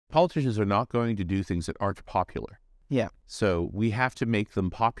politicians are not going to do things that aren't popular. Yeah. So we have to make them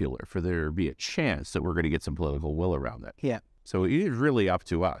popular for there to be a chance that we're going to get some political will around it. Yeah. So it is really up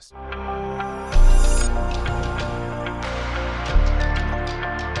to us.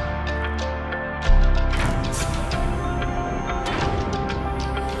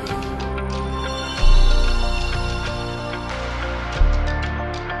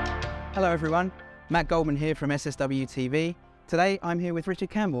 Hello everyone, Matt Goldman here from SSW TV. Today I'm here with Richard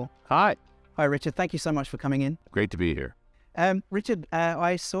Campbell. Hi. Hi Richard, thank you so much for coming in. Great to be here. Richard,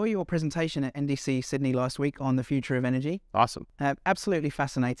 I saw your presentation at NDC Sydney last week on the future of energy. Awesome. Absolutely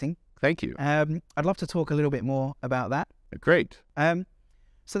fascinating. Thank you. I'd love to talk a little bit more about that. Great. So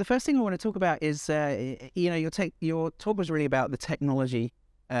the first thing I want to talk about is, your talk was really about the technology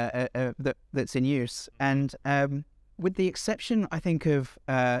that's in use, and with the exception, I think, of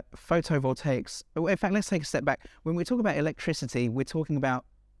photovoltaics. In fact, let's take a step back. When we talk about electricity, we're talking about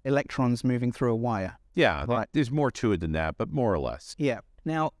electrons moving through a wire. Yeah, right. There's more to it than that, but more or less. Yeah.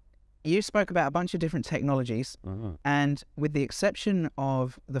 Now, you spoke about a bunch of different technologies, and with the exception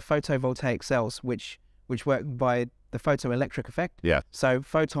of the photovoltaic cells, which work by the photoelectric effect. Yeah. So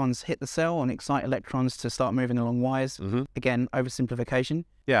photons hit the cell and excite electrons to start moving along wires. Again, oversimplification.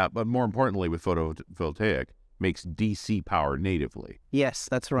 Yeah, but more importantly, with photovoltaic, makes DC power natively. Yes,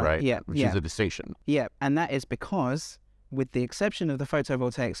 that's right. Right? Yeah, Which is a distinction. Yeah, and that is because, with the exception of the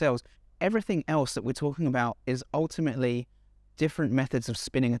photovoltaic cells, everything else that we're talking about is ultimately different methods of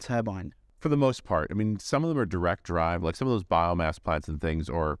spinning a turbine. For the most part. I mean, some of them are direct drive, like some of those biomass plants and things,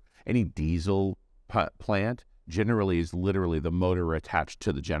 or any diesel plant generally is literally the motor attached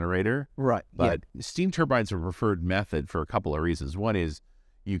to the generator. Right. But steam turbines are a preferred method for a couple of reasons. One is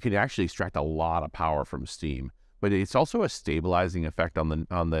you can actually extract a lot of power from steam, but it's also a stabilizing effect on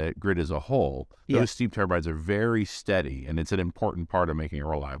the grid as a whole. Those steam turbines are very steady, and it's an important part of making a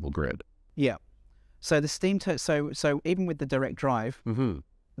reliable grid. Yeah. So the steam so even with the direct drive,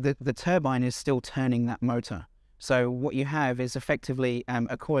 the turbine is still turning that motor. So what you have is effectively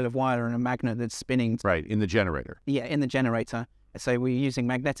a coil of wire and a magnet that's spinning. Right, in the generator. Yeah, in the generator. So we're using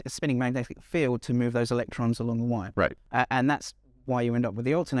a spinning magnetic field to move those electrons along the wire. Right. And that's why you end up with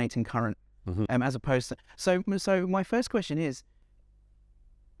the alternating current, as opposed to... So my first question is,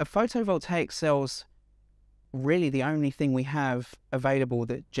 are photovoltaic cells really the only thing we have available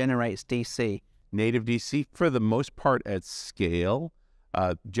that generates DC? Native DC, for the most part at scale,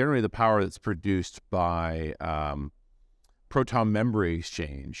 generally the power that's produced by proton membrane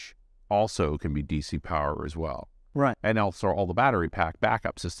exchange also can be DC power as well. Right. And also all the battery pack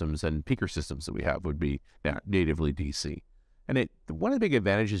backup systems and peaker systems that we have would be natively DC. And one of the big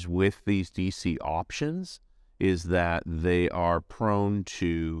advantages with these DC options is that they are prone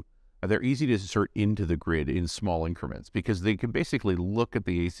to, they're easy to insert into the grid in small increments because they can basically look at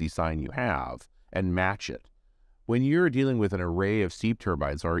the AC sign you have and match it. When you're dealing with an array of steam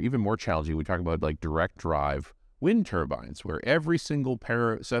turbines, or even more challenging, we talk about like direct drive wind turbines, where every single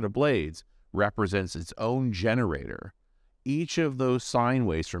set of blades represents its own generator. Each of those sine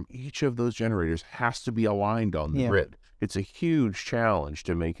waves from each of those generators has to be aligned on the grid. It's a huge challenge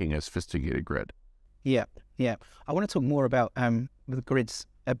to making a sophisticated grid. Yeah. I want to talk more about the grids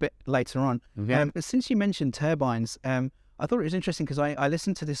a bit later on. But since you mentioned turbines, I thought it was interesting because I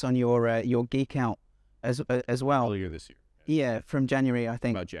listened to this on your Geek Out as well. Earlier this year. Yeah, from January, I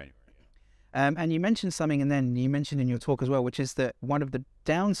think. About January. And you mentioned something, and then you mentioned in your talk as well, which is that one of the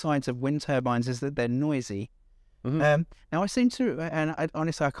downsides of wind turbines is that they're noisy. Now I seem to, and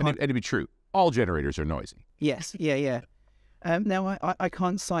honestly I can't... And to be true, all generators are noisy. Yes, yeah. Now I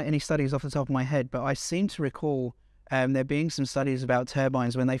can't cite any studies off the top of my head, but I seem to recall there being some studies about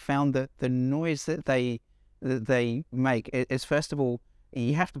turbines when they found that the noise that they make is, first of all,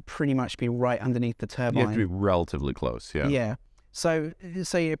 you have to pretty much be right underneath the turbine. You have to be relatively close, yeah. Yeah. So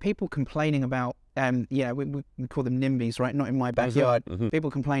people complaining about, we call them NIMBYs, right? Not in my backyard.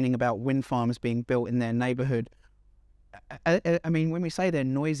 People complaining about wind farms being built in their neighborhood. I mean, when we say they're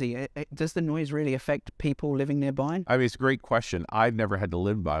noisy, does the noise really affect people living nearby? I mean, it's a great question. I've never had to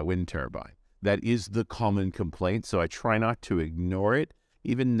live by a wind turbine. That is the common complaint, so I try not to ignore it,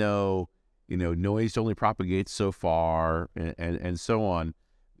 even though, noise only propagates so far and so on.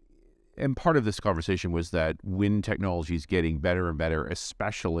 And part of this conversation was that wind technology is getting better and better,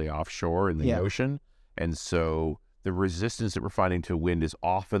 especially offshore in the ocean. And so the resistance that we're finding to wind is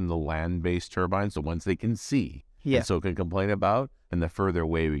often the land-based turbines, the ones they can see. And so can complain about, and the further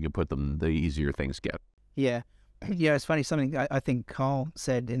away we can put them, the easier things get. Yeah, it's funny, something I think Carl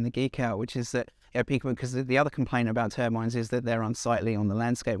said in the Geek Out, which is that people, because the other complaint about turbines is that they're unsightly on the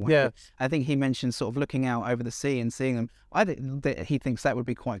landscape. Yeah. I think he mentioned sort of looking out over the sea and seeing them. I think that he thinks that would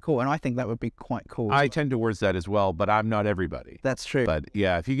be quite cool, and I think that would be quite cool. I tend towards that as well, but I'm not everybody. That's true. But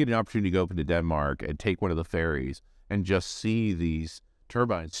yeah, if you get an opportunity to go up into Denmark and take one of the ferries and just see these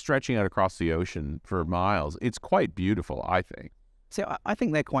turbines stretching out across the ocean for miles, it's quite beautiful, I think. So I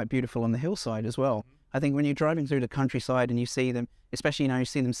think they're quite beautiful on the hillside as well. I think when you're driving through the countryside and you see them, especially, you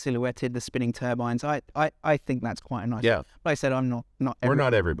see them silhouetted, the spinning turbines, I think that's quite a nice. Yeah. Like I said, I'm not We're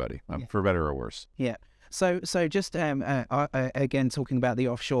not everybody, for better or worse. Yeah. So just again, talking about the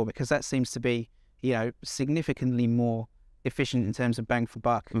offshore, because that seems to be, significantly more efficient in terms of bang for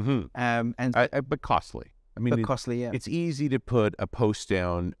buck. But costly. But costly, yeah. It's easy to put a post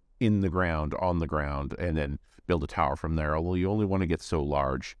down on the ground, and then build a tower from there, although you only want to get so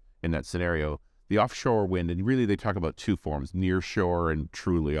large in that scenario. The offshore wind, and really they talk about two forms, near shore and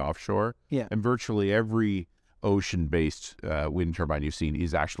truly offshore. Yeah. And virtually every ocean-based wind turbine you've seen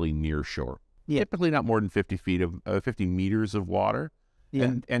is actually near shore. Yeah. Typically not more than 50 meters of water.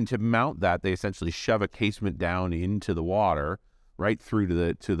 Yeah. And to mount that, they essentially shove a casement down into the water, right through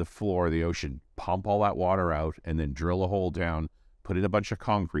to the floor of the ocean, pump all that water out, and then drill a hole down, put in a bunch of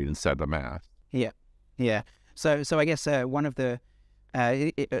concrete, and set a mast. Yeah. Yeah. So I guess one of the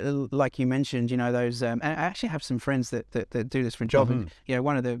like you mentioned, those. I actually have some friends that do this for a job, and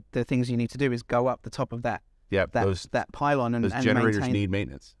one of the things you need to do is go up the top of that. Yeah, that pylon and generators maintain. need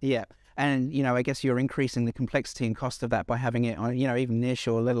maintenance. Yeah, and I guess you're increasing the complexity and cost of that by having it on, even near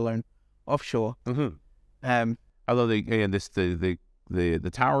shore, let alone offshore. Although the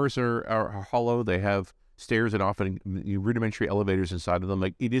towers are hollow, they have stairs and often rudimentary elevators inside of them.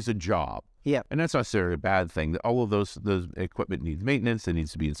 Like, it is a job. Yeah. And that's not necessarily a bad thing. All of those equipment needs maintenance. It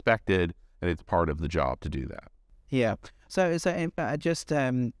needs to be inspected, and it's part of the job to do that. Yeah. So just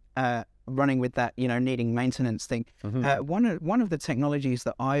running with that, needing maintenance thing. One of the technologies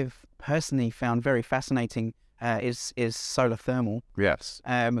that I've personally found very fascinating is solar thermal. Yes.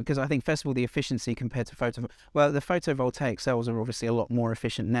 Because I think, first of all, the efficiency compared to the photovoltaic cells are obviously a lot more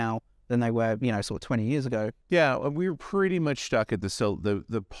efficient now than they were, sort of 20 years ago. Yeah, we were pretty much stuck at the cell.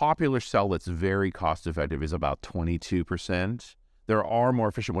 The popular cell that's very cost effective is about 22%. There are more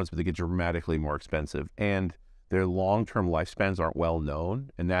efficient ones, but they get dramatically more expensive, and their long-term lifespans aren't well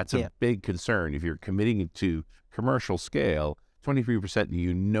known, and that's a big concern. If you're committing to commercial scale,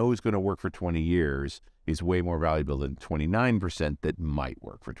 23% is going to work for 20 years is way more valuable than 29% that might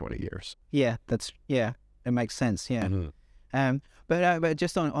work for 20 years. Yeah, it makes sense. Yeah. But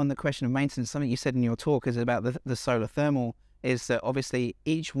just on the question of maintenance, something you said in your talk is about the solar thermal is that obviously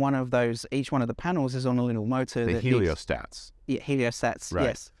each one of the panels is on a little motor. The heliostats. Heliostats, right.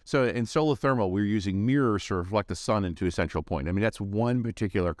 Yes. So in solar thermal, we're using mirrors to reflect the sun into a central point. I mean, that's one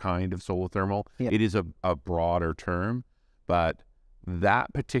particular kind of solar thermal. Yeah. It is a broader term, but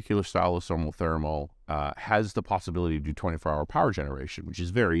that particular style of solar thermal has the possibility to do 24-hour power generation, which is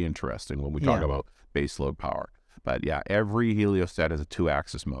very interesting when we talk about baseload power. But yeah, every heliostat has a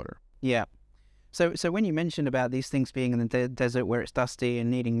 2-axis motor. Yeah. So when you mentioned about these things being in the desert where it's dusty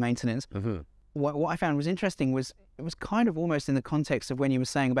and needing maintenance, what I found was interesting was it was kind of almost in the context of when you were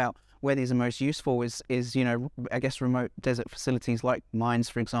saying about where these are most useful is I guess remote desert facilities like mines,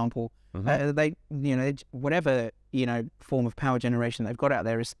 for example. They whatever form of power generation they've got out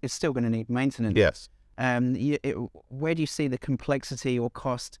there is still going to need maintenance. Yes. Where do you see the complexity or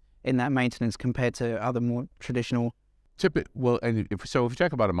cost in that maintenance compared to other more traditional? If you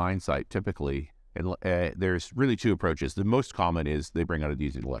talk about a mine site, typically there's really two approaches. The most common is they bring out a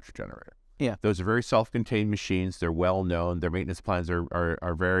diesel electric generator. Yeah, those are very self-contained machines. They're well known. Their maintenance plans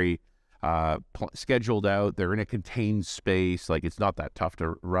are very scheduled out. They're in a contained space. Like, it's not that tough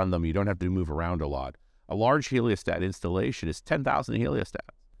to run them. You don't have to move around a lot. A large heliostat installation is 10,000 heliostats.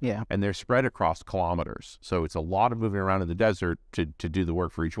 Yeah. And they're spread across kilometers. So it's a lot of moving around in the desert to do the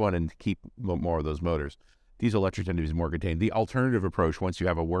work for each one and to keep more of those motors. Diesel electric tend to be more contained. The alternative approach, once you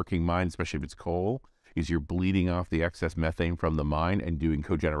have a working mine, especially if it's coal, is you're bleeding off the excess methane from the mine and doing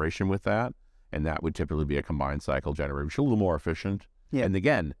cogeneration with that. And that would typically be a combined cycle generator, which is a little more efficient. Yeah. And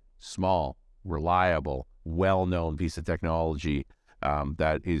again, small, reliable, well-known piece of technology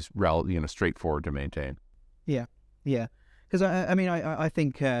that is straightforward to maintain. Yeah. Yeah. Because I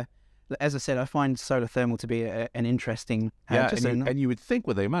think, as I said, I find solar thermal to be an interesting. And you would think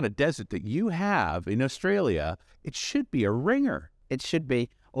with the amount of desert that you have in Australia, it should be a ringer. It should be.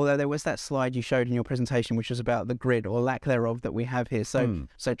 Although there was that slide you showed in your presentation, which was about the grid or lack thereof that we have here. So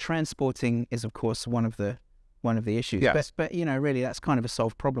transporting is, of course, one of the issues. Yes. But really, that's kind of a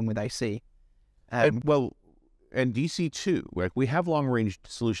solved problem with AC. and DC too. Like we have long range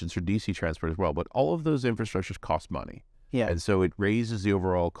solutions for DC transport as well, but all of those infrastructures cost money. Yeah. And so it raises the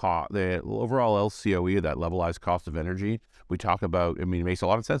overall cost, the overall LCOE, that levelized cost of energy. We talk about, I mean, it makes a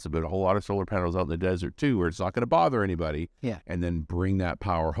lot of sense to put a whole lot of solar panels out in the desert too, where it's not going to bother anybody. Yeah. And then bring that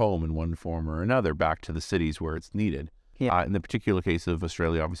power home in one form or another back to the cities where it's needed. Yeah. In the particular case of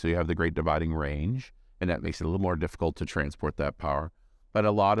Australia, obviously you have the Great Dividing Range, and that makes it a little more difficult to transport that power. But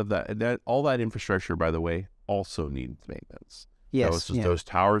a lot of all that infrastructure, by the way, also needs maintenance. Yes. Those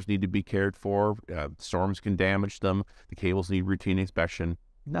towers need to be cared for. Storms can damage them. The cables need routine inspection.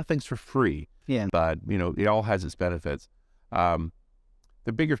 Nothing's for free. Yeah. But, it all has its benefits.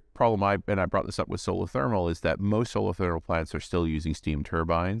 The bigger problem, I brought this up with solar thermal, is that most solar thermal plants are still using steam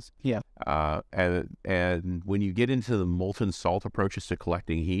turbines. Yeah. And when you get into the molten salt approaches to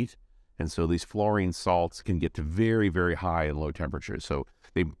collecting heat, and so these fluorine salts can get to very, very high and low temperatures. So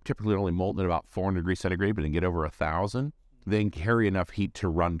they typically only molten at about 400 degrees centigrade, but they get over 1,000. They can carry enough heat to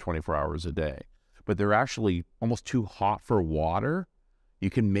run 24 hours a day. But they're actually almost too hot for water. You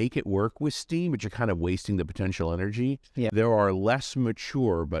can make it work with steam, but you're kind of wasting the potential energy. Yeah. There are less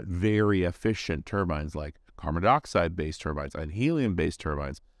mature but very efficient turbines, like carbon dioxide-based turbines and helium-based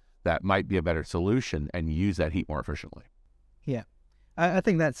turbines, that might be a better solution and use that heat more efficiently. Yeah. I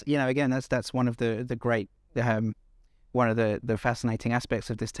think that's, again, that's one of the great, one of the fascinating aspects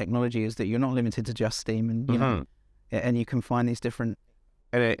of this technology, is that you're not limited to just steam, and and you can find these different.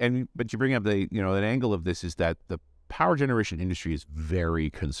 But you bring up an angle of this is that the power generation industry is very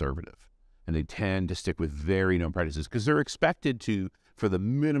conservative, and they tend to stick with very known practices because they're expected to, for the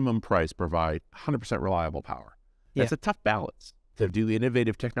minimum price, provide 100% reliable power. That's a tough balance to do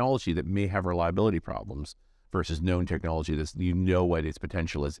innovative technology that may have reliability problems versus known technology that's what its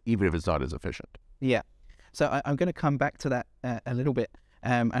potential is, even if it's not as efficient. Yeah. So I'm going to come back to that a little bit,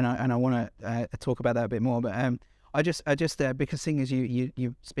 and I want to talk about that a bit more. But I just because seeing as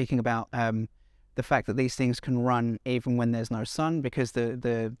you speaking about the fact that these things can run even when there's no sun, because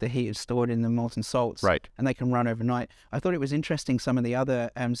the heat is stored in the molten salts, right, and they can run overnight. I thought it was interesting some of the other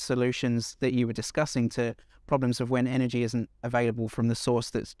solutions that you were discussing to problems of when energy isn't available from the source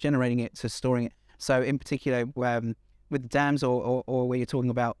that's generating it to storing it. So in particular, with dams or where you're talking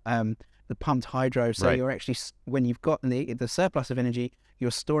about the pumped hydro, so you're actually, when you've got the surplus of energy,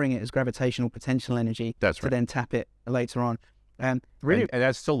 you're storing it as gravitational potential energy to then tap it later on. Really, and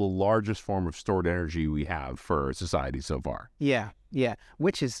that's still the largest form of stored energy we have for society so far. Yeah,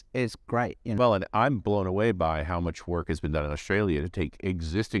 which is great. Well, and I'm blown away by how much work has been done in Australia to take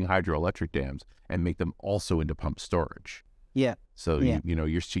existing hydroelectric dams and make them also into pumped storage. Yeah. So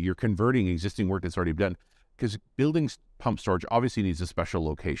you're converting existing work that's already done, because building pump storage obviously needs a special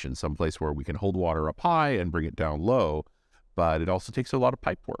location, someplace where we can hold water up high and bring it down low, but it also takes a lot of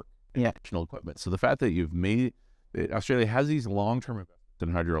pipe work, additional equipment. So the fact that Australia has these long-term investments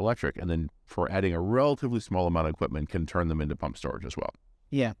in hydroelectric, and then for adding a relatively small amount of equipment can turn them into pump storage as well.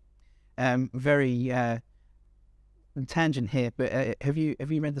 Yeah. Very tangent here, but have you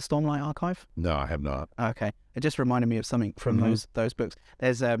read the Stormlight Archive? No, I have not. Okay, it just reminded me of something from those books.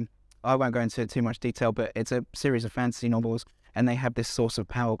 There's I won't go into too much detail, but it's a series of fantasy novels, and they have this source of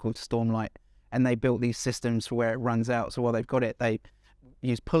power called Stormlight, and they built these systems for where it runs out. So while they've got it, they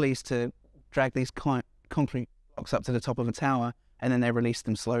use pulleys to drag these concrete blocks up to the top of a tower, and then they release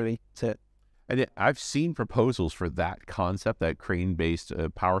them slowly to. And I've seen proposals for that concept, that crane-based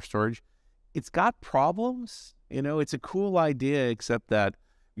power storage. It's got problems. It's a cool idea, except that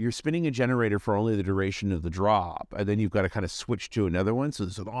you're spinning a generator for only the duration of the drop, and then you've got to kind of switch to another one. So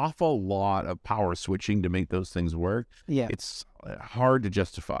there's an awful lot of power switching to make those things work. Yeah. It's hard to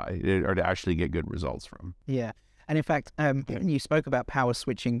justify or to actually get good results from. Yeah. And in fact, you spoke about power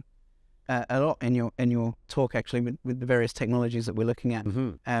switching a lot in your talk, actually, with the various technologies that we're looking at.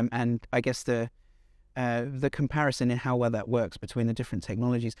 And I guess the comparison in how well that works between the different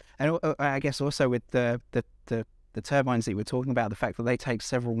technologies, and I guess also with the turbines that you were talking about, the fact that they take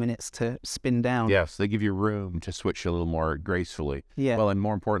several minutes to spin down. Yes, they give you room to switch a little more gracefully. Yeah. Well, and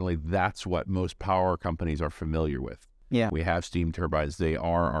more importantly, that's what most power companies are familiar with. Yeah. We have steam turbines. They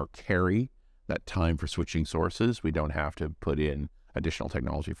are our carry, that time for switching sources. We don't have to put in additional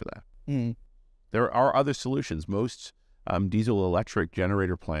technology for that. There are other solutions. Most diesel electric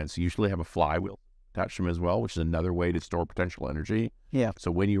generator plants usually have a flywheel attached to them as well, which is another way to store potential energy. Yeah.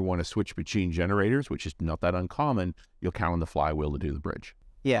 So when you want to switch between generators, which is not that uncommon, you'll count on the flywheel to do the bridge.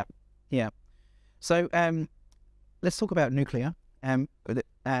 Yeah. So let's talk about nuclear.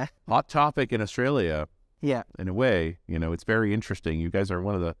 Hot topic in Australia. Yeah. In a way, it's very interesting. You guys are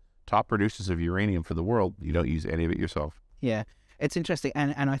one of the top producers of uranium for the world. You don't use any of it yourself. Yeah. It's interesting,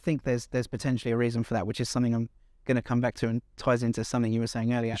 and I think there's potentially a reason for that, which is something going to come back to and ties into something you were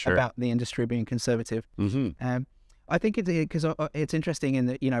saying earlier about the industry being conservative. I think because it's interesting in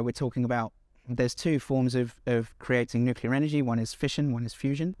that, we're talking about there's two forms of creating nuclear energy. One is fission, one is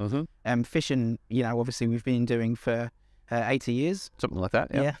fusion. Fission, obviously we've been doing for 80 years. Something like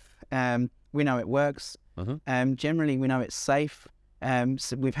that, yeah. We know it works. Generally, we know it's safe.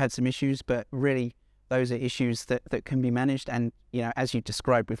 So we've had some issues, but really those are issues that can be managed. And, as you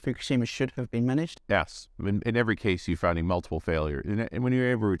described with Fukushima, should have been managed. Yes. In every case, you're finding multiple failures. And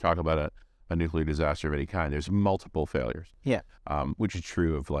whenever we talk about a nuclear disaster of any kind, there's multiple failures. Yeah. Which is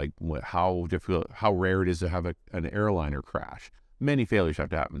true of how rare it is to have an airliner crash. Many failures have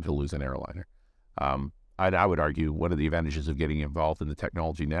to happen to lose an airliner. I would argue one of the advantages of getting involved in the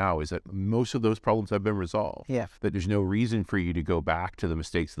technology now is that most of those problems have been resolved. Yeah. That there's no reason for you to go back to the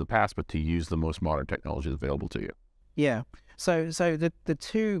mistakes of the past, but to use the most modern technology available to you. Yeah. So the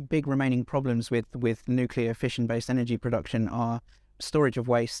two big remaining problems with nuclear fission-based energy production are storage of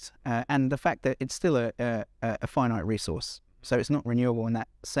waste and the fact that it's still a finite resource. So it's not renewable in that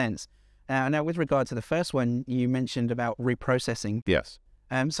sense. Now, with regard to the first one, you mentioned about reprocessing. Yes.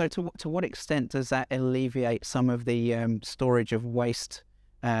 So to what extent does that alleviate some of the storage of waste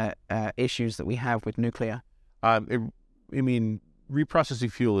issues that we have with nuclear? Reprocessing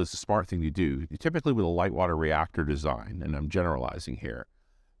fuel is a smart thing to do. Typically with a light water reactor design, and I'm generalizing here,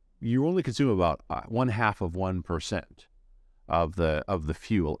 you only consume about 0.5% of the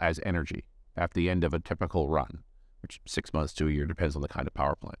fuel as energy at the end of a typical run, which 6 months to a year depends on the kind of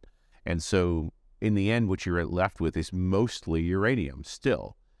power plant. And so in the end, what you're left with is mostly uranium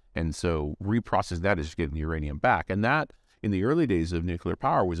still. And so reprocessing that is getting the uranium back. And that, in the early days of nuclear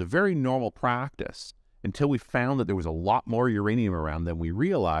power, was a very normal practice until we found that there was a lot more uranium around than we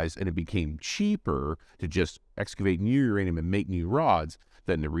realized, and it became cheaper to just excavate new uranium and make new rods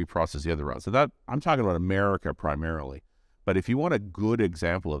than to reprocess the other rods. So that, I'm talking about America primarily. But if you want a good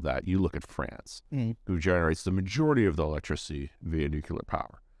example of that, you look at France, who generates the majority of the electricity via nuclear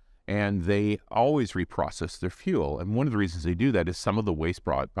power. And they always reprocess their fuel. And one of the reasons they do that is some of the waste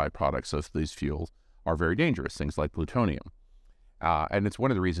byproducts of these fuels are very dangerous, things like plutonium. And it's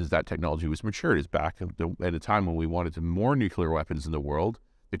one of the reasons that technology was matured is back at a time when we wanted more nuclear weapons in the world,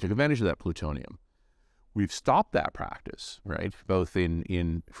 they took advantage of that plutonium. We've stopped that practice, right? Both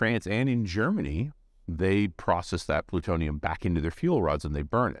in France and in Germany, they process that plutonium back into their fuel rods and they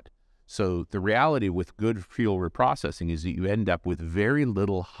burn it. So the reality with good fuel reprocessing is that you end up with very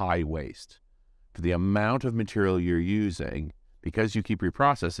little high waste. For the amount of material you're using, because you keep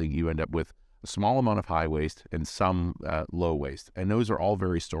reprocessing, you end up with a small amount of high waste and some low waste. And those are all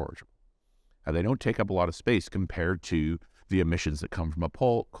very storageable. They don't take up a lot of space compared to the emissions that come from a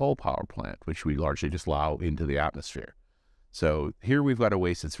coal power plant, which we largely just allow into the atmosphere. So here we've got a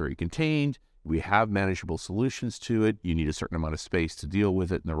waste that's very contained. We have manageable solutions to it. You need a certain amount of space to deal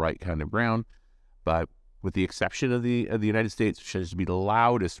with it in the right kind of ground. But with the exception of the United States, which tends to be the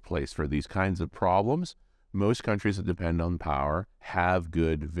loudest place for these kinds of problems, most countries that depend on power have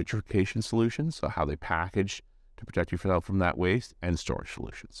good vitrification solutions, so how they package to protect yourself from that waste, and storage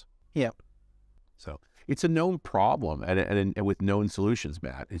solutions. Yeah. So it's a known problem and with known solutions,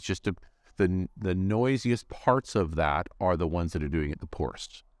 Matt. It's just the noisiest parts of that are the ones that are doing it the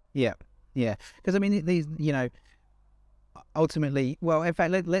poorest. Yeah. Yeah, because I mean, these, ultimately, well, in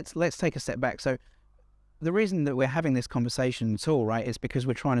fact, let's take a step back. So the reason that we're having this conversation at all, right, is because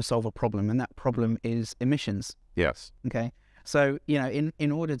we're trying to solve a problem, and that problem is emissions. Yes. Okay. So,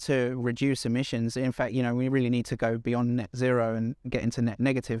 in order to reduce emissions, in fact, we really need to go beyond net zero and get into net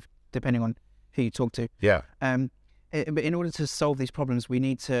negative, depending on who you talk to. Yeah. But in order to solve these problems, we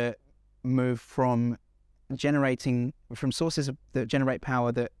need to move from sources that generate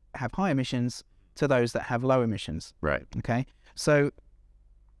power that have high emissions to those that have low emissions. Right. Okay. So,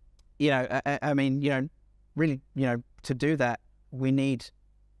 really, to do that, we need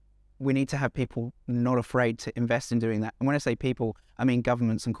to have people not afraid to invest in doing that. And when I say people, I mean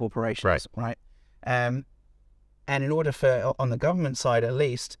governments and corporations. Right. And in order for, on the government side at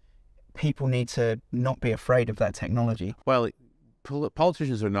least, people need to not be afraid of that technology. Well,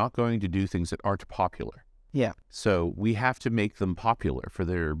 politicians are not going to do things that aren't popular. Yeah. So we have to make them popular for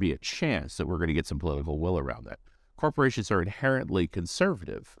there to be a chance that we're going to get some political will around that. Corporations are inherently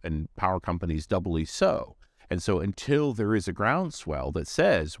conservative, and power companies doubly so. And so until there is a groundswell that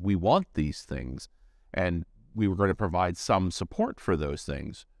says we want these things and we were going to provide some support for those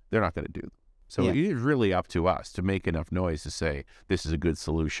things, they're not going to do them. So it is really up to us to make enough noise to say this is a good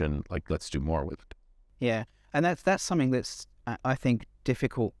solution, let's do more with it. Yeah. And that's something that's, I think,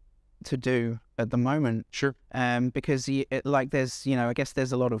 difficult to do at the moment. Sure. Because there's, I guess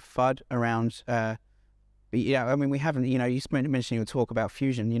there's a lot of FUD around yeah, I mean, we haven't, you mentioned your talk about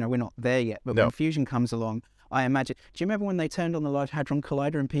fusion, we're not there yet, but No. when fusion comes along, I imagine, do you remember when they turned on the Large Hadron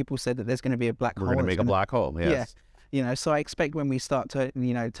Collider and people said that there's going to be a black hole? We're going to make a black hole, yes. Yeah, so I expect when we start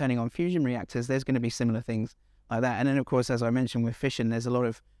turning on fusion reactors, there's going to be similar things like that. And then, of course, as I mentioned with fission, there's a lot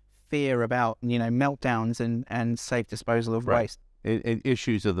of fear about, meltdowns and safe disposal of waste.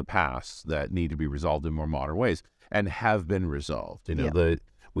 Issues of the past that need to be resolved in more modern ways and have been resolved.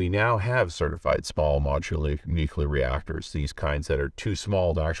 We now have certified small modular nuclear reactors, these kinds that are too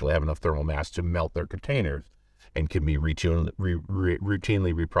small to actually have enough thermal mass to melt their containers and can be routinely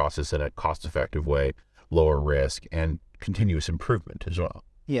reprocessed in a cost-effective way, lower risk, and continuous improvement as well.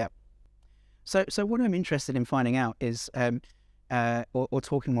 Yeah. So what I'm interested in finding out is, or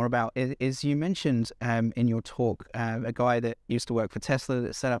talking more about, is you mentioned in your talk a guy that used to work for Tesla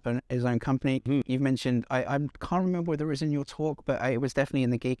that set up his own company. You've mentioned, I can't remember whether it was in your talk, but it was definitely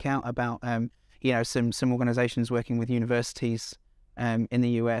in the Geek Out about some organizations working with universities in the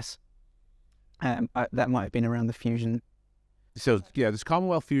US. That might have been around the fusion. So yeah, there's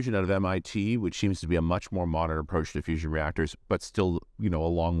Commonwealth Fusion out of MIT, which seems to be a much more modern approach to fusion reactors, but still, a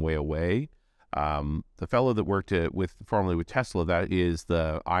long way away. The fellow that worked formerly with Tesla, that is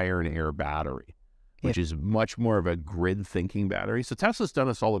the iron air battery, which is much more of a grid thinking battery. So Tesla's done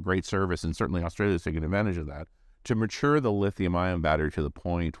us all a great service, and certainly Australia's taken advantage of that, to mature the lithium ion battery to the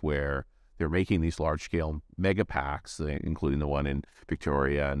point where they're making these large scale mega packs, including the one in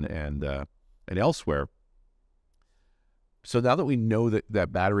Victoria and elsewhere. So now that we know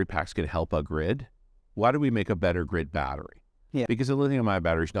that battery packs can help a grid, why do we make a better grid battery? Yeah. Because a lithium-ion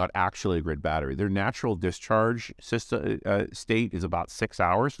battery is not actually a grid battery. Their natural discharge system state is about 6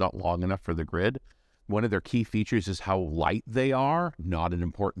 hours, not long enough for the grid. One of their key features is how light they are, not an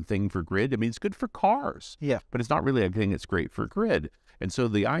important thing for grid. I mean, it's good for cars, but it's not really a thing that's great for grid. And so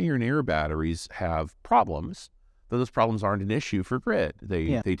the iron air batteries have problems, but those problems aren't an issue for grid.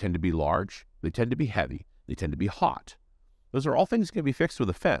 They tend to be large, they tend to be heavy, they tend to be hot. Those are all things that can be fixed with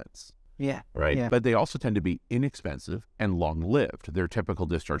a fence. Yeah. Right. Yeah. But they also tend to be inexpensive and long-lived. Their typical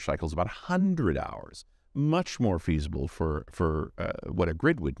discharge cycle is about 100 hours, much more feasible for what a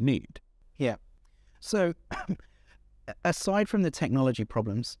grid would need. Yeah. So aside from the technology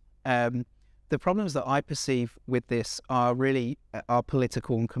problems, the problems that I perceive with this are really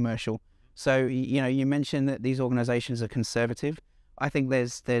political and commercial. So, you mentioned that these organizations are conservative. I think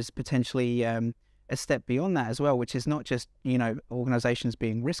there's potentially a step beyond that as well, which is not just, organizations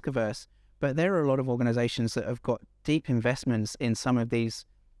being risk averse, but there are a lot of organizations that have got deep investments in some of these,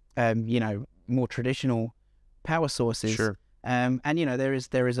 more traditional power sources. Sure. And, there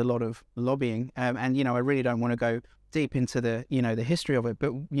is a lot of lobbying. And, I really don't want to go deep into the, the history of it.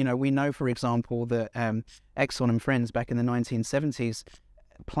 But, we know, for example, that Exxon and Friends back in the 1970s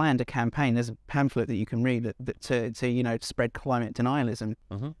planned a campaign. There's a pamphlet that you can read to spread climate denialism.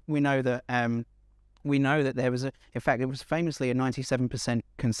 We know that there was in fact, it was famously a 97%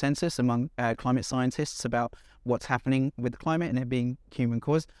 consensus among climate scientists about what's happening with the climate and it being human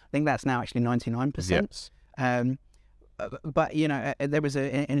caused. I think that's now actually 99%. Yes. But, there was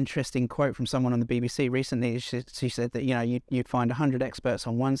an interesting quote from someone on the BBC recently. She said that, you'd find 100 experts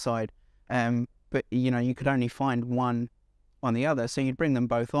on one side, but, you could only find one on the other, so you'd bring them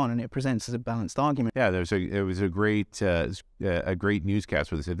both on, and it presents as a balanced argument. Yeah, it was a great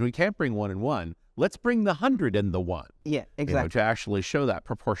newscast where they said, we can't bring one and one. Let's bring the 100 and the one. Yeah, exactly. To actually show that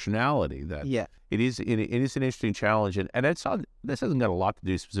proportionality. That it is an interesting challenge, and this hasn't got a lot to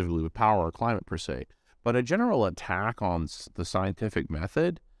do specifically with power or climate per se, but a general attack on the scientific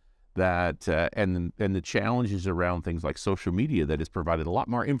method that and the challenges around things like social media that has provided a lot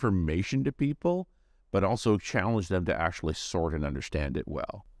more information to people, but also challenge them to actually sort and understand it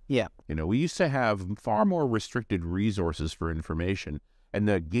well. Yeah. We used to have far more restricted resources for information, and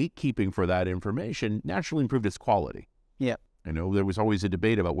the gatekeeping for that information naturally improved its quality. Yeah. There was always a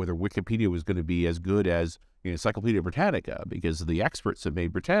debate about whether Wikipedia was going to be as good as Encyclopedia Britannica, because the experts that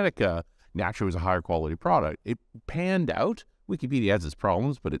made Britannica naturally was a higher quality product. It panned out. Wikipedia has its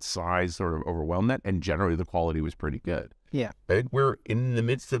problems, but its size sort of overwhelmed that, and generally the quality was pretty good. Yeah. I think we're in the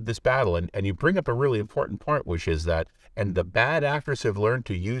midst of this battle, and you bring up a really important point, which is that, and the bad actors have learned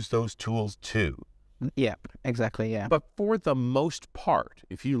to use those tools too. Yeah, exactly, yeah. But for the most part,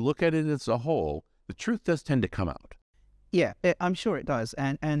 if you look at it as a whole, the truth does tend to come out. Yeah, I'm sure it does.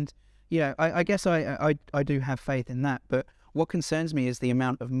 And yeah, I guess I do have faith in that. But what concerns me is the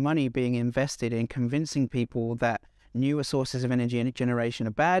amount of money being invested in convincing people that newer sources of energy and generation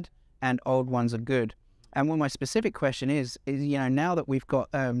are bad and old ones are good. And what my specific question is now that we've got,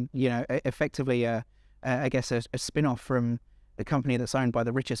 effectively, I guess, a spin-off from the company that's owned by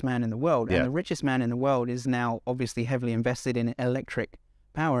the richest man in the world. Yeah. And the richest man in the world is now obviously heavily invested in electric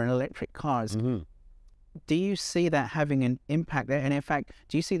power and electric cars. Do you see that having an impact there? And in fact,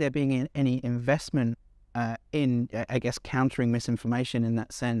 do you see there being any investment in, I guess, countering misinformation in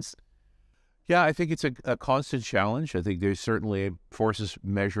that sense? Yeah, I think it's a constant challenge. I think there's certainly forces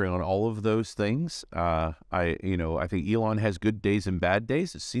measuring on all of those things. I think Elon has good days and bad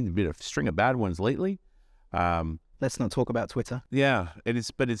days. It's seen a bit of a string of bad ones lately. Let's not talk about Twitter. Yeah,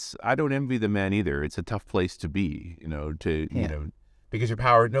 I don't envy the man either. It's a tough place to be, because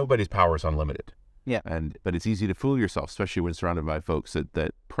nobody's power is unlimited. Yeah. But it's easy to fool yourself, especially when surrounded by folks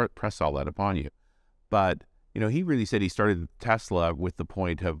that press all that upon you. But he really said he started Tesla with the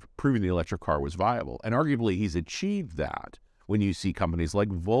point of proving the electric car was viable. And arguably he's achieved that when you see companies like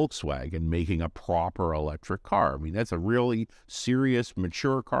Volkswagen making a proper electric car. I mean, that's a really serious,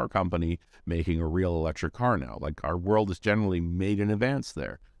 mature car company making a real electric car now. Like, our world has generally made an advance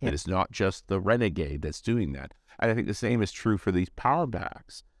there. Yeah. And it's not just the Renegade that's doing that. And I think the same is true for these power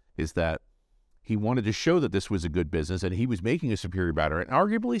packs, is that he wanted to show that this was a good business and he was making a superior battery, and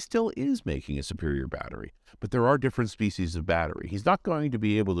arguably still is making a superior battery. But there are different species of battery. He's not going to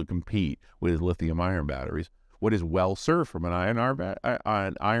be able to compete with lithium-ion batteries. What is well served from an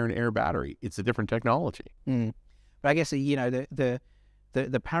iron air battery? It's a different technology. But I guess, the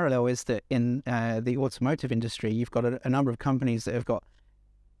parallel is that in the automotive industry, you've got a number of companies that have got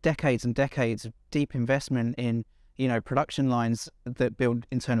decades and decades of deep investment in production lines that build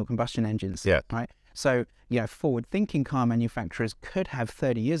internal combustion engines. Yeah. Right. So, forward-thinking car manufacturers could have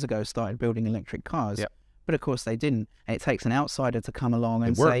 30 years ago started building electric cars. Yeah. But of course they didn't. And it takes an outsider to come along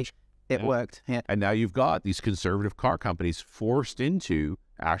and say it worked. Yeah. And now you've got these conservative car companies forced into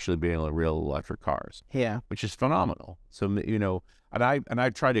actually being real electric cars. Yeah. Which is phenomenal. So, and I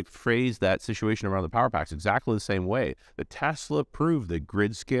try to phrase that situation around the power packs exactly the same way. The Tesla proved that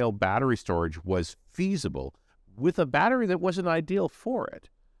grid scale battery storage was feasible with a battery that wasn't ideal for it.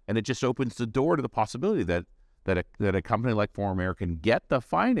 And it just opens the door to the possibility that a company like For America can get the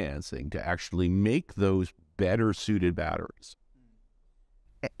financing to actually make those better suited batteries.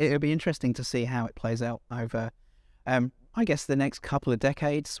 It'll be interesting to see how it plays out over, I guess, the next couple of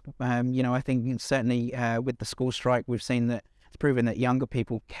decades. I think certainly with the school strike, we've seen that it's proven that younger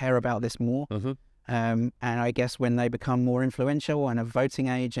people care about this more. And I guess when they become more influential and of voting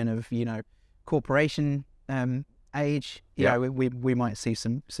age and of, corporation age, we might see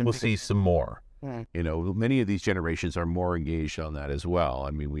some. We'll see some more. Yeah. Many of these generations are more engaged on that as well.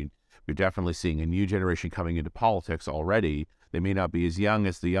 I mean, we're definitely seeing a new generation coming into politics already. They may not be as young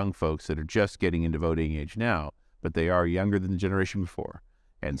as the young folks that are just getting into voting age now, but they are younger than the generation before.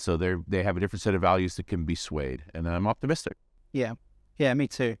 And so they have a different set of values that can be swayed. And I'm optimistic. Yeah, me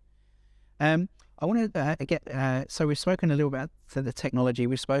too. I want to get, so we've spoken a little about the technology.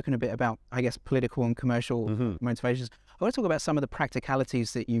 We've spoken a bit about, I guess, political and commercial motivations. I want to talk about some of the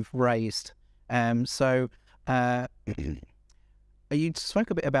practicalities that you've raised. You spoke a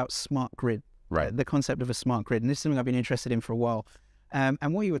bit about smart grid, right? The concept of a smart grid. And this is something I've been interested in for a while.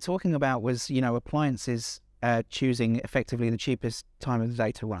 And what you were talking about was, appliances choosing effectively the cheapest time of the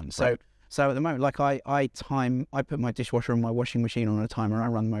day to run. So at the moment, like I put my dishwasher and my washing machine on a timer and I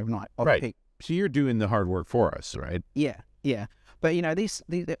run them overnight. Right. So you're doing the hard work for us, right? Yeah. But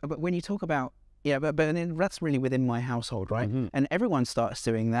but when you talk about, but then that's really within my household, right? And everyone starts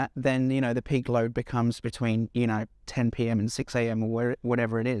doing that. Then, the peak load becomes between, 10 p.m. and 6 a.m. or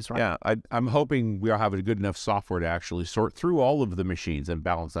whatever it is, right? Yeah. I'm hoping we'll have a good enough software to actually sort through all of the machines and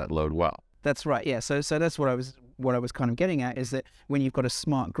balance that load well. That's right. Yeah. So that's what I was kind of getting at, is that when you've got a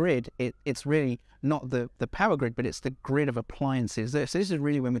smart grid, it's really not the power grid, but it's the grid of appliances. So this is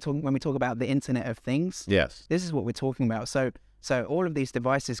really when we talk about the Internet of Things. Yes. This is what we're talking about. So all of these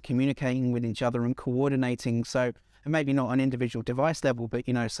devices communicating with each other and coordinating. So maybe not on individual device level, but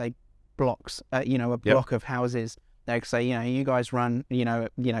say blocks. Block of houses. Like say, you guys run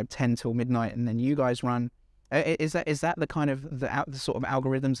 10 till midnight, and then you guys run. Is that the kind of the sort of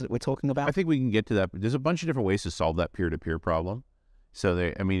algorithms that we're talking about? I think we can get to that. There's a bunch of different ways to solve that peer-to-peer problem. So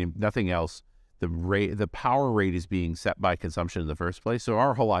if nothing else, the power rate is being set by consumption in the first place. So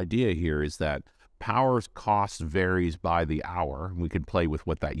our whole idea here is that power's cost varies by the hour. We can play with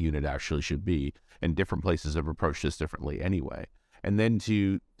what that unit actually should be, and different places have approached this differently anyway. And then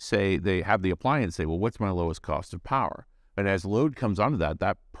to say, they have the appliance say, well, what's my lowest cost of power? And as load comes onto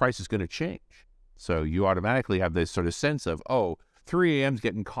that price is going to change. So you automatically have this sort of sense of, 3 a.m. is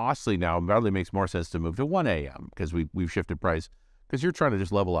getting costly now. It probably makes more sense to move to 1 a.m. because we've shifted price. Because you're trying to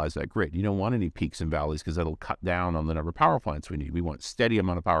just levelize that grid. You don't want any peaks and valleys because that'll cut down on the number of power plants we need. We want steady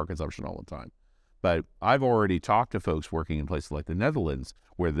amount of power consumption all the time. But I've already talked to folks working in places like the Netherlands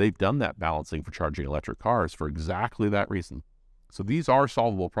where they've done that balancing for charging electric cars for exactly that reason. So these are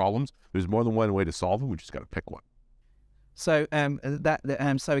solvable problems. There's more than one way to solve them. We just got to pick one. So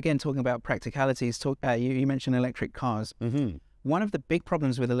so again, talking about practicalities, you mentioned electric cars. Mm-hmm. One of the big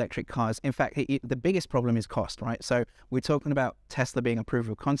problems with electric cars, in fact, the biggest problem is cost, right? So we're talking about Tesla being a proof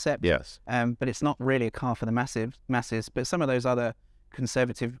of concept. Yes. But it's not really a car for the masses. But some of those other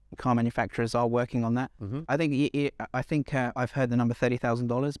conservative car manufacturers are working on that. Mm-hmm. I think I've heard the number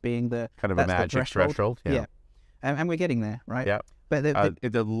 $30,000 being the kind of a magic threshold. Yeah. And we're getting there, right? Yeah. But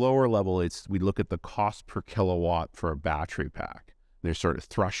at the lower level, we look at the cost per kilowatt for a battery pack. There's sort of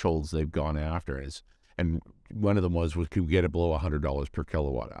thresholds they've gone after, and one of them was can we get it below $100 per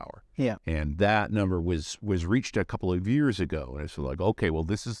kilowatt hour? Yeah. And that number was reached a couple of years ago, and it's like, okay, well,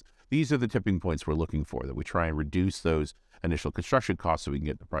 these are the tipping points we're looking for, that we try and reduce those initial construction costs so we can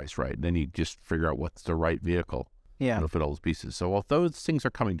get the price right. And then you just figure out what's the right vehicle. Yeah. And fit all those pieces. So all those things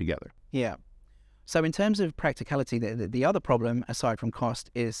are coming together. Yeah. So in terms of practicality, the other problem, aside from cost,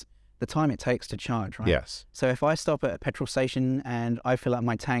 is the time it takes to charge, right? Yes. So if I stop at a petrol station and I fill up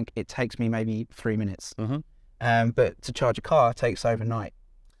my tank, it takes me maybe 3 minutes. Mm-hmm. But to charge a car takes overnight.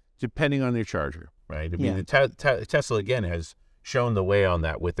 Depending on your charger, right? I mean, the Tesla, again, has shown the way on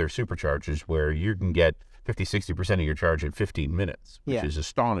that with their superchargers, where you can get 50-60% of your charge in 15 minutes, which is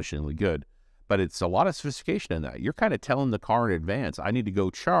astonishingly good. But it's a lot of sophistication in that. You're kind of telling the car in advance, I need to go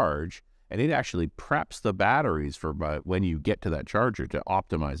charge, and it actually preps the batteries for when you get to that charger to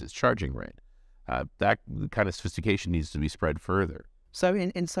optimize its charging rate. That kind of sophistication needs to be spread further. So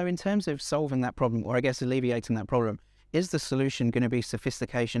in terms of solving that problem, or I guess alleviating that problem, is the solution going to be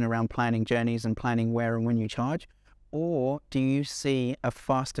sophistication around planning journeys and planning where and when you charge? Or do you see a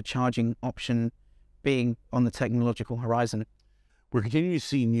faster charging option being on the technological horizon? We're continuing to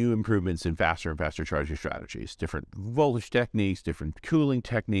see new improvements in faster and faster charging strategies, different voltage techniques, different cooling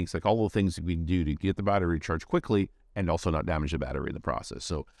techniques, like all the things that we can do to get the battery charged quickly and also not damage the battery in the process.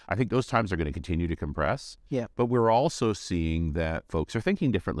 So I think those times are going to continue to compress. Yeah. But we're also seeing that folks are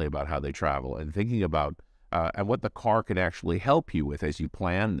thinking differently about how they travel and thinking about and what the car can actually help you with as you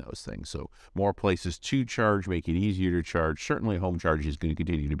plan those things. So more places to charge, make it easier to charge. Certainly home charging is going to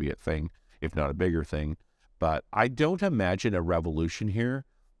continue to be a thing, if not a bigger thing. But I don't imagine a revolution here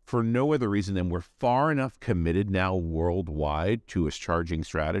for no other reason than we're far enough committed now worldwide to a charging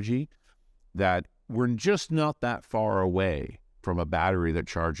strategy that we're just not that far away from a battery that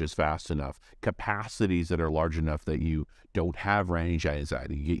charges fast enough, capacities that are large enough that you don't have range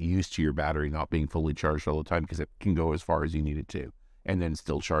anxiety. You get used to your battery not being fully charged all the time because it can go as far as you need it to, and then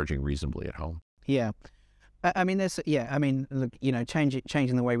still charging reasonably at home. Yeah. I mean, look,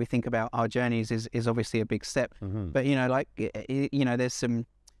 changing the way we think about our journeys is obviously a big step. Mm-hmm. But, there's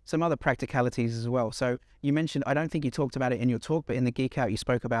some other practicalities as well. So you mentioned, I don't think you talked about it in your talk, but in the Geek Out, you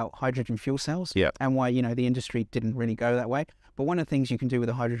spoke about hydrogen fuel cells and why, the industry didn't really go that way. But one of the things you can do with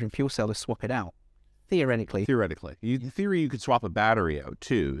a hydrogen fuel cell is swap it out, theoretically. In theory, you could swap a battery out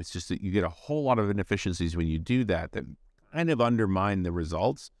too. It's just that you get a whole lot of inefficiencies when you do that kind of undermine the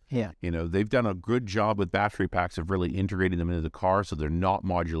results. Yeah. They've done a good job with battery packs of really integrating them into the car so they're not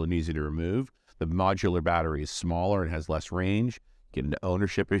modular and easy to remove. The modular battery is smaller and has less range. Get into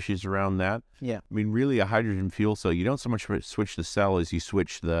ownership issues around that. Yeah. I mean, really a hydrogen fuel cell, you don't so much switch the cell as you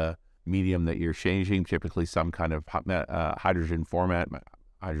switch the medium that you're changing, typically some kind of hydrogen format,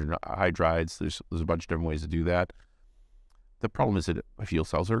 hydrogen hydrides. There's a bunch of different ways to do that. The problem is that fuel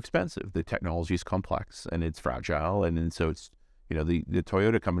cells are expensive. The technology is complex and it's fragile. And so it's, the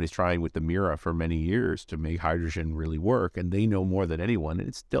Toyota company is trying with the Mira for many years to make hydrogen really work. And they know more than anyone. And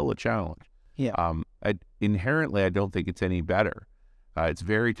it's still a challenge. Yeah. Inherently, I don't think it's any better. It's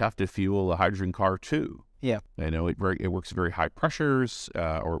very tough to fuel a hydrogen car too. Yeah. It works at very high pressures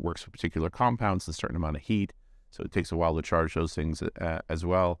or it works with particular compounds with a certain amount of heat. So it takes a while to charge those things as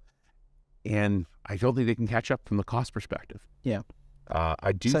well. And I don't think they can catch up from the cost perspective. Yeah.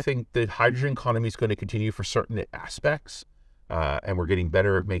 I do think the hydrogen economy is going to continue for certain aspects. And we're getting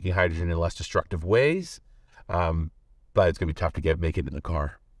better at making hydrogen in less destructive ways. But it's going to be tough to make it in the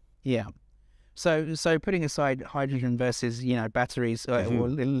car. Yeah. So putting aside hydrogen versus, batteries or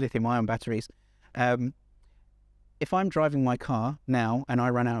lithium-ion batteries, if I'm driving my car now and I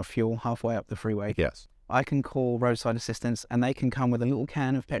run out of fuel halfway up the freeway, yes, I can call roadside assistance and they can come with a little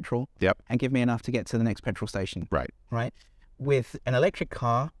can of petrol and give me enough to get to the next petrol station. Right. With an electric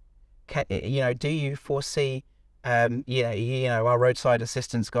car, do you foresee, our roadside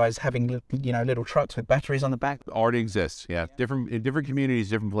assistance guys having, little trucks with batteries on the back? Already exists. Yeah. In different communities,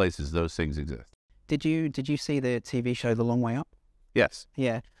 different places, those things exist. Did you see the TV show The Long Way Up? Yes.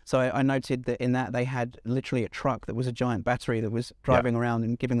 Yeah. So I noted that in that they had literally a truck that was a giant battery that was driving around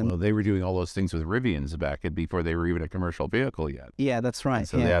and giving them. Well, they were doing all those things with Rivians back before they were even a commercial vehicle yet. Yeah, that's right. And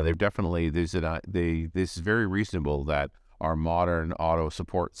so they're definitely this is very reasonable that our modern auto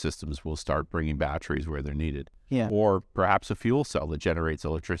support systems will start bringing batteries where they're needed. Yeah. Or perhaps a fuel cell that generates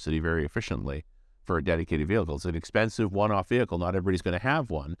electricity very efficiently for a dedicated vehicle. It's an expensive one-off vehicle. Not everybody's going to have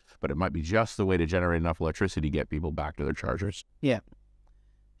one, but it might be just the way to generate enough electricity to get people back to their chargers. Yeah.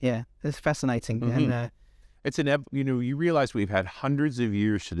 Yeah, it's fascinating. And it's you realize we've had hundreds of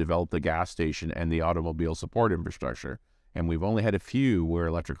years to develop the gas station and the automobile support infrastructure, and we've only had a few where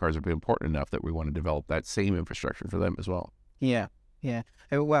electric cars have been important enough that we want to develop that same infrastructure for them as well. Yeah, yeah.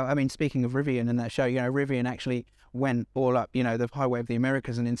 Well, I mean, speaking of Rivian and that show, Rivian actually went all up, the Highway of the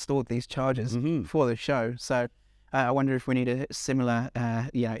Americas and installed these chargers for the show. So I wonder if we need a similar,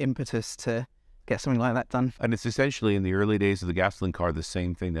 impetus to get something like that done. And it's essentially in the early days of the gasoline car, the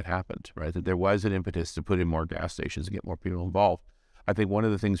same thing that happened, right? That there was an impetus to put in more gas stations and get more people involved. I think one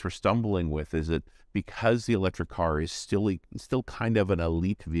of the things we're stumbling with is that because the electric car is still kind of an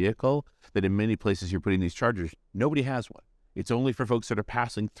elite vehicle, that in many places you're putting these chargers, nobody has one. It's only for folks that are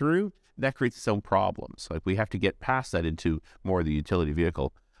passing through. That creates its own problems. Like we have to get past that into more of the utility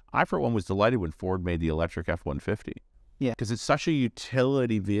vehicle. I, for one, was delighted when Ford made the electric F-150. Yeah. Because it's such a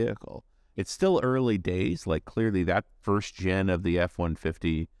utility vehicle. It's still early days. Like clearly that first gen of the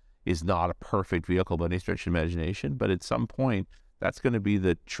F-150 is not a perfect vehicle by any stretch of imagination, but at some point that's going to be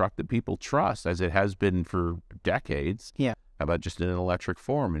the truck that people trust, as it has been for decades. Yeah. How about just in an electric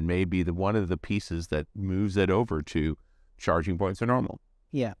form, and maybe one of the pieces that moves it over to charging points are normal.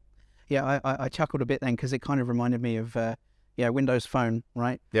 Yeah. Yeah, I chuckled a bit then because it kind of reminded me of Windows Phone,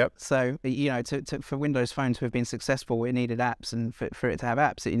 right? Yep. So for Windows Phone to have been successful, it needed apps, and for it to have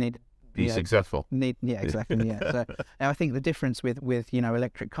apps, it needed be successful. Yeah, exactly. Yeah. So now I think the difference with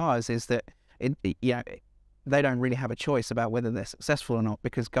electric cars is that they don't really have a choice about whether they're successful or not,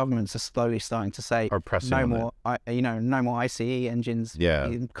 because governments are slowly starting to say no more ICE engines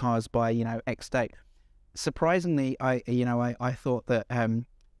in cars by X date. Surprisingly, I thought that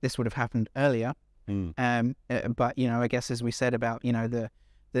this would have happened earlier, but I guess as we said about the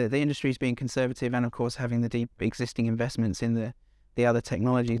industries being conservative, and of course having the deep existing investments in the other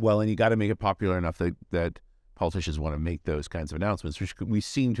technology. Well, and you got to make it popular enough that politicians want to make those kinds of announcements, which we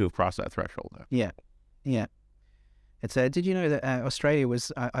seem to have crossed that threshold now. Yeah, yeah. It's did you know that Australia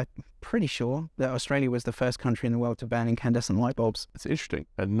was? I'm pretty sure that Australia was the first country in the world to ban incandescent light bulbs. It's interesting.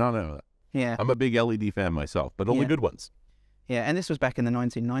 I did not know that. Yeah, I'm a big LED fan myself, but only good ones. Yeah, and this was back in the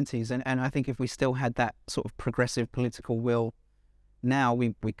 1990s, and I think if we still had that sort of progressive political will now,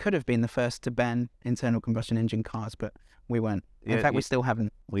 we could have been the first to ban internal combustion engine cars, but we weren't. In fact, we still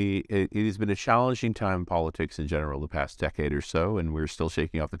haven't. It has been a challenging time in politics in general the past decade or so, and we're still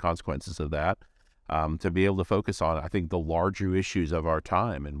shaking off the consequences of that, to be able to focus on, I think, the larger issues of our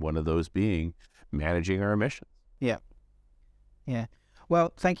time, and one of those being managing our emissions. Yeah. Yeah.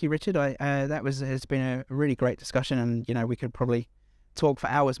 Well, thank you, Richard. It's been a really great discussion, and we could probably talk for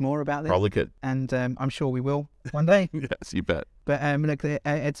hours more about this. Probably could. And I'm sure we will one day. Yes, you bet. But look,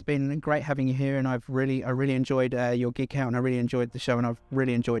 it's been great having you here, and I really enjoyed your Geek Out, and I really enjoyed the show, and I've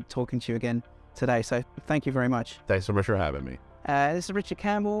really enjoyed talking to you again today. So thank you very much. Thanks so much for having me. This is Richard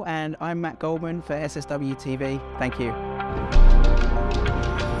Campbell, and I'm Matt Goldman for SSW TV. Thank you.